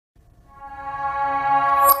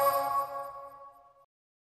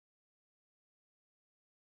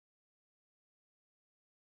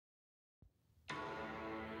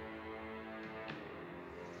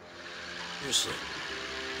Seriously,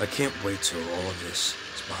 I can't wait till all of this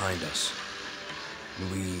is behind us.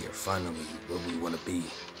 And we are finally where we want to be.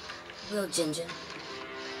 Will, Ginger,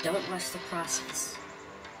 don't rush the process.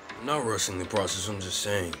 I'm not rushing the process, I'm just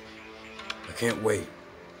saying. I can't wait.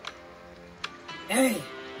 Hey,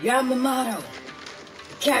 Yamamoto.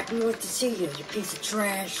 The captain wants to see you, you piece of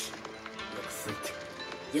trash. Look, freak.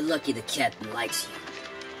 You're lucky the captain likes you.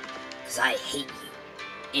 'Cause I hate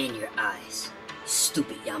you. And your eyes. You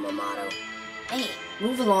stupid Yamamoto. Hey,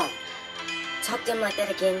 move along. Talk to him like that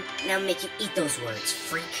again, and I'll make you eat those words,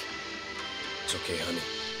 freak. It's okay, honey.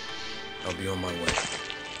 I'll be on my way.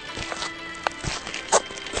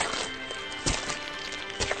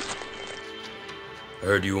 I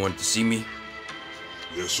heard you wanted to see me?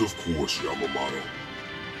 Yes, of course, Yamamoto.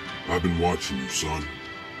 I've been watching you, son.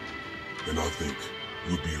 And I think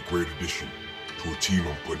you would be a great addition to a team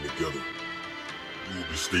I'm putting together. You will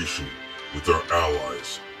be stationed with our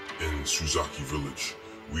allies in Suzaki Village.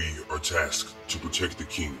 We are tasked to protect the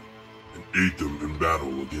king and aid them in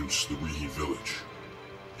battle against the Rihi village.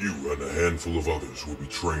 You and a handful of others will be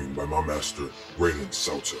trained by my master, Raiden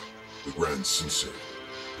Sauta, the Grand Sensei.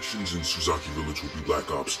 Missions in Suzaki Village will be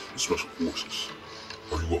Black Ops and Special Forces.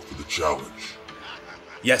 Are you up for the challenge?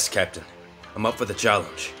 Yes, Captain. I'm up for the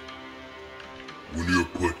challenge. When you're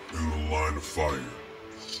put in the line of fire,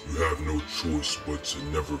 you have no choice but to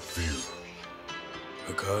never fear.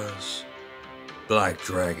 Because Black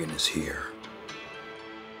Dragon is here.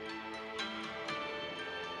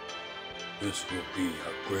 This will be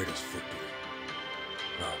our greatest victory,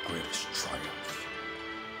 and our greatest triumph.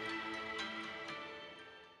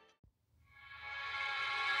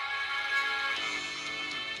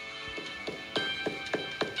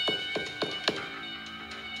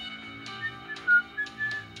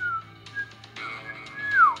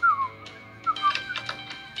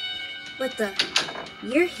 What the?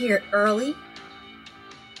 You're here early?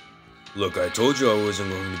 Look, I told you I wasn't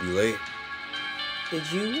going to be late.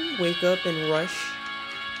 Did you wake up and rush?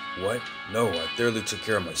 What? No, I thoroughly took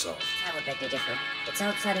care of myself. I would beg to differ. It's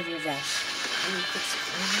outside of your vest. Can you fix it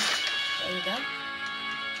for me? There you go.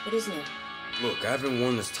 What is new? Look, I haven't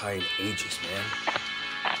worn this tie in ages, man.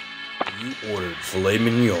 You ordered filet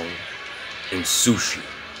mignon and sushi.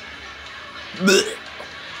 Blech.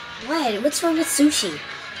 What? What's wrong with sushi?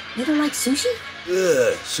 You don't like sushi?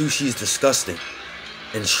 Ugh, sushi's disgusting.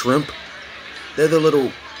 And shrimp? They're the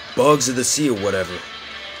little bugs of the sea or whatever.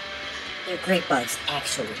 They're great bugs,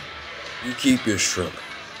 actually. You keep your shrimp.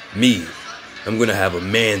 Me, I'm gonna have a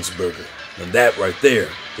man's burger. And that right there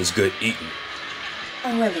is good eating.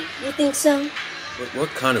 Oh, really? You think so? But what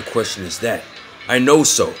kind of question is that? I know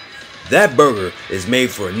so. That burger is made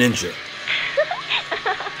for a ninja.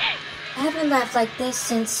 I haven't laughed like this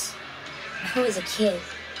since I was a kid.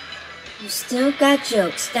 You still got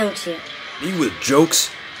jokes, don't you? Me with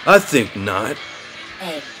jokes? I think not.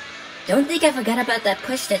 Hey, don't think I forgot about that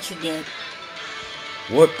push that you did.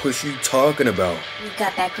 What push you talking about? You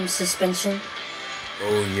got back from suspension.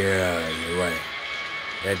 Oh yeah, you're right.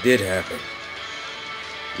 That did happen.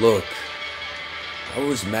 Look, I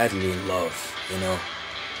was madly in love, you know.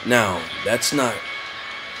 Now, that's not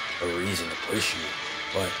a reason to push you,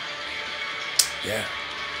 but yeah,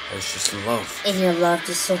 I was just in love. And your love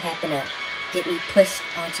just so happened to get me pushed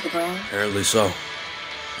onto the ground? Apparently so.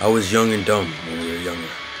 I was young and dumb when we were younger.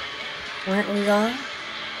 Weren't we all?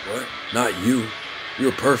 What? Not you. You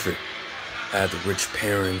were perfect. I had the rich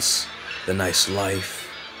parents, the nice life.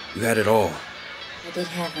 You had it all. I did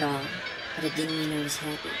have it all, but it didn't mean I was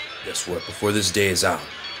happy. Guess what? Before this day is out,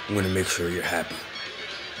 I'm gonna make sure you're happy.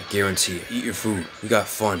 I guarantee it. Eat your food. We got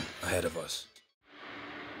fun ahead of us.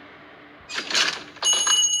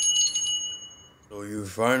 So you've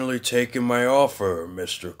finally taken my offer,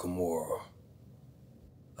 Mr. Kimura.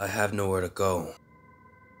 I have nowhere to go.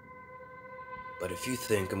 But if you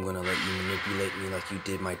think I'm gonna let you manipulate me like you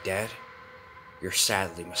did my dad, you're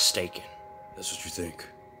sadly mistaken. That's what you think.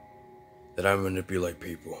 That I manipulate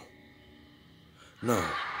people. No.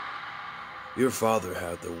 Your father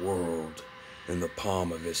had the world in the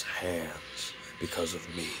palm of his hands because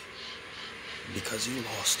of me. Because he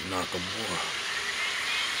lost Nakamura.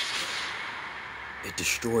 It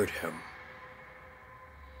destroyed him.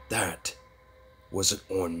 That wasn't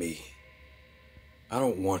on me. I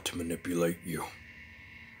don't want to manipulate you.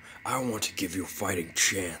 I want to give you a fighting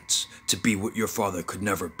chance to be what your father could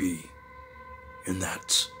never be. And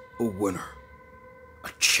that's a winner. A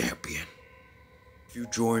champion. If you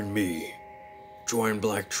join me, join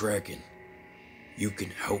Black Dragon, you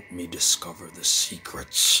can help me discover the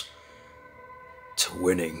secrets to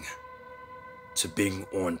winning, to being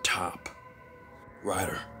on top.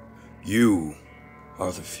 Ryder, you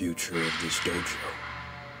are the future of this dojo.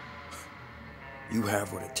 You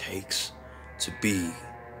have what it takes to be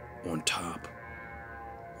on top.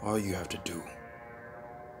 All you have to do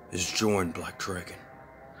is join Black Dragon,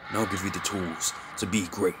 and I'll give you the tools to be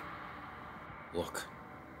great. Look,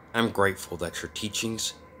 I'm grateful that your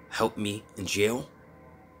teachings helped me in jail,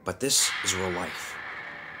 but this is real life.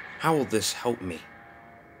 How will this help me?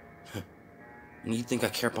 And you think I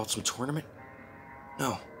care about some tournament?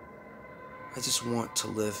 No. I just want to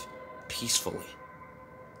live peacefully,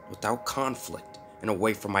 without conflict, and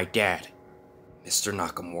away from my dad, Mr.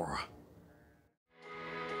 Nakamura.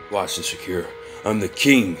 Watch this, Akira. I'm the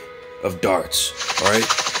king of darts, alright?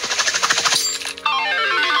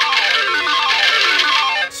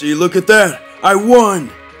 See, look at that! I won!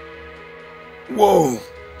 Whoa,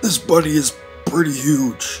 this buddy is pretty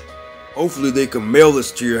huge. Hopefully they can mail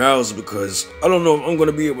this to your house because I don't know if I'm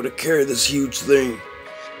gonna be able to carry this huge thing.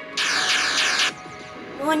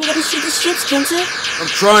 Come on, you gotta shoot the ships, Kenta. I'm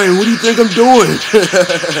trying, what do you think I'm doing?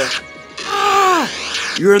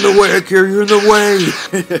 You're in the way, Akira, you're in the way!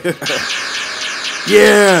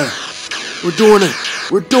 Yeah! We're doing it!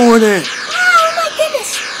 We're doing it! Oh my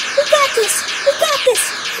goodness! We got this! We got this!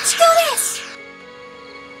 Let's do this!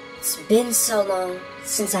 It's been so long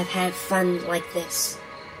since I've had fun like this.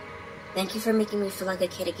 Thank you for making me feel like a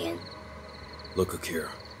kid again. Look,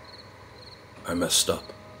 Akira. I messed up.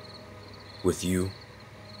 With you,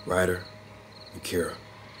 Ryder, and Kira.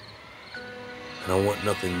 And I want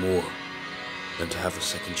nothing more than to have a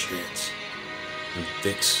second chance and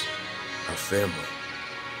fix our family.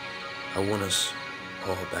 I want us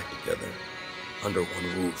all back together, under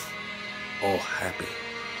one roof, all happy.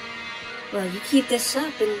 Well, you keep this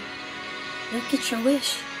up and you'll get your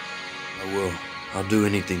wish. I will. I'll do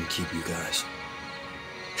anything to keep you guys.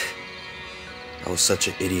 I was such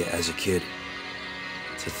an idiot as a kid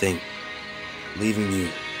to think leaving you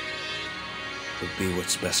would be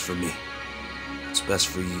what's best for me. It's best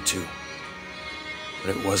for you too.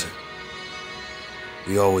 But it wasn't.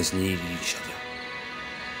 We always needed each other.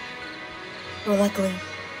 Well, luckily,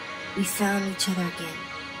 we found each other again.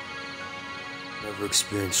 Never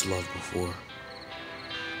experienced love before.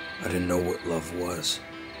 I didn't know what love was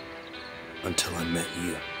until I met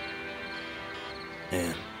you.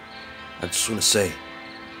 And I just want to say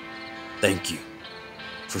thank you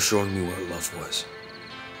for showing me what love was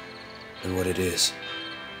and what it is.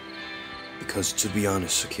 Because to be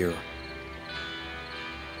honest, Akira,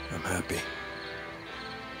 I'm happy.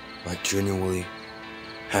 Like genuinely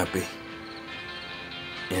happy.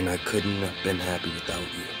 And I couldn't have been happy without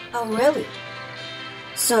you. Oh, really?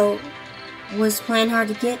 So, was playing hard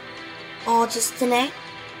to get all just tonight?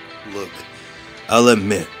 Look, I'll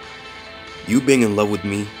admit, you being in love with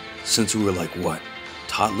me since we were like what,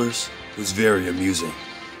 toddlers, was very amusing.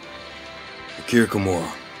 Akira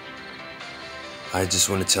Kimura, I just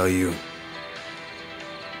want to tell you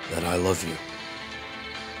that I love you.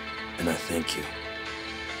 And I thank you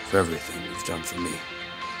for everything you've done for me.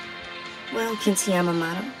 Well, Kenta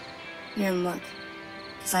Yamamoto, you're in luck.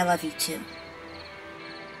 Because I love you too.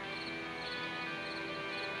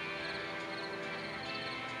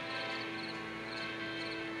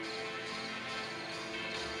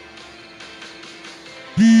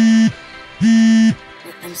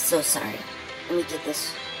 I'm so sorry. Let me get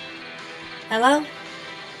this. Hello?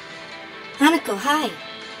 Hanako, hi.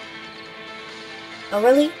 Oh,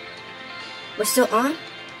 really? We're still on?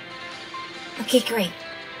 Okay, great.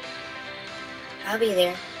 I'll be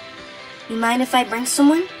there. You mind if I bring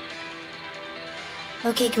someone?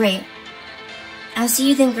 Okay, great. I'll see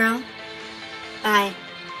you then, girl. Bye.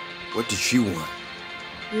 What did she want?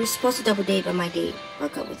 You were supposed to double date, but my date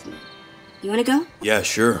broke up with me. You wanna go? Yeah,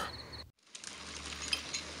 sure.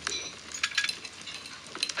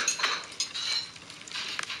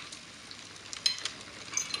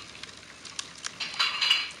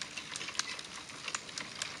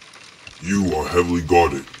 You are heavily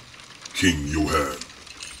guarded, King Yohan,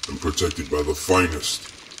 and protected by the finest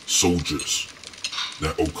soldiers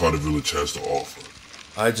that Okada Village has to offer.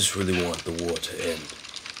 I just really want the war to end.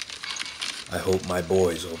 I hope my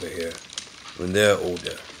boys over here, when they're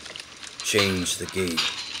older, change the game,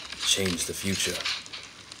 change the future,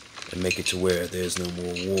 and make it to where there's no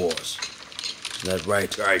more wars. Isn't that right,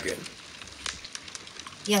 Dragon?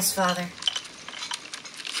 Yes, Father.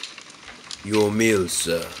 Your meal,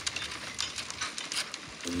 sir.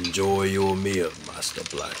 Enjoy your meal, Master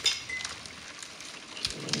Black.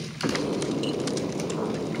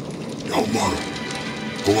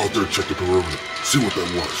 Yamamoto, go out there and check the perimeter. See what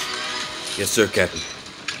that was. Yes, sir, Captain.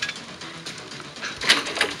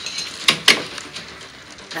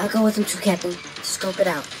 I'll go with him too, Captain. Scope it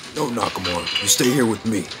out. No, Nakamura. You stay here with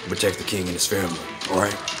me and protect the king and his family,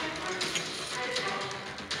 alright?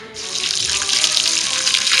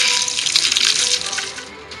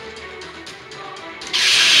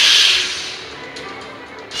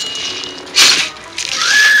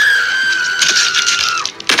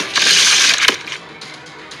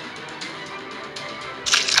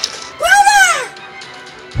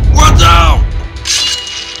 Watch out!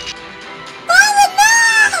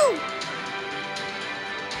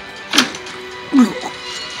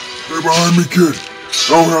 Stay behind me, kid.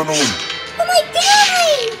 Don't handle him. What am I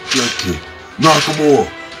doing? That kid. Nakamura,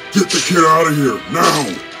 get the kid out of here, now!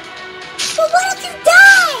 But what if you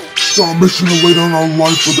die? It's our mission to lay down our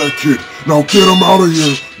life for that kid. Now get him out of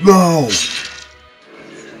here, now!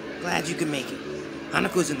 Glad you could make it.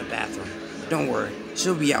 Hanako's in the bathroom. Don't worry,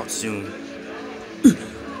 she'll be out soon.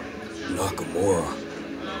 Nakamura.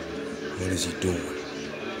 What is he doing?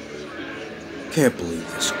 Can't believe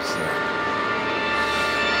this crap.